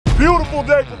beautiful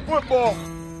day for football.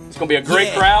 It's going to be a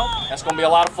great crowd. That's going to be a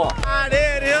lot of fun.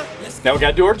 Now we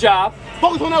got to do our job.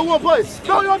 Focus on that one play.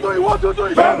 Go, y'all three. 1, 2,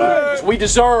 3. Family. We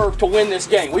deserve to win this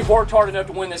game. We've worked hard enough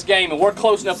to win this game, and we're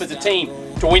close enough as a team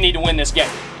to we need to win this game.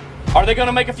 Are they going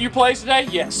to make a few plays today?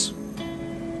 Yes.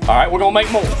 All right, we're going to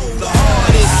make more.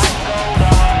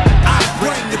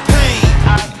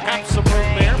 Have some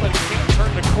room there, but can't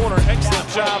turn the corner. Excellent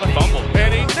job. Fumble.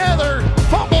 And another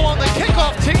fumble on the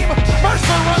kickoff team.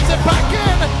 Mercer runs it back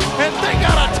in, and they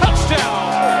got a touchdown.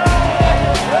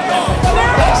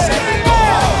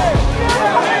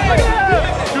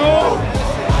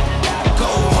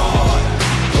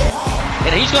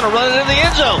 And he's going to run it in the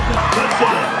end zone.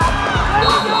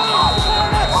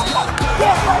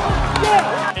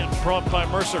 And brought by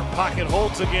Mercer. Pocket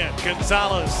holds again.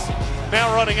 Gonzalez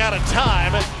now running out of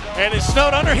time, and is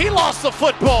snowed under. He lost the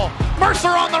football. Mercer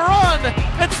on the run.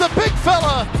 It's the big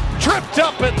fella tripped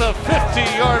up at the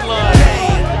 50-yard line.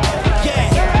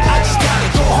 I just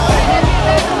gotta go home.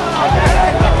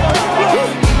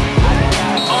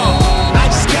 I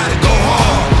just gotta go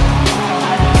home.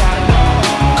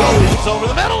 It's over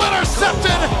the middle,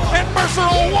 intercepted, and Mercer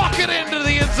will walk it into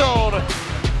the end zone.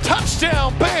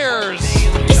 Touchdown, Bears.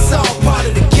 It's all part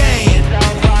of the game.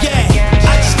 Yeah,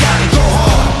 I just gotta go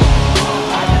home.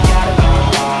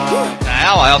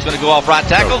 Now Al's going to go off right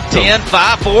tackle. 10,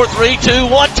 5, 4, 3, 2,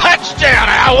 1. Touchdown,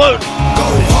 Al Wooten. Go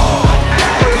home.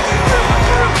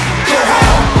 Go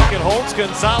home. Pocket holds.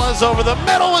 Gonzalez over the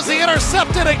middle. Was he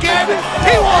intercepted again?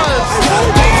 He was. Go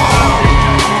home.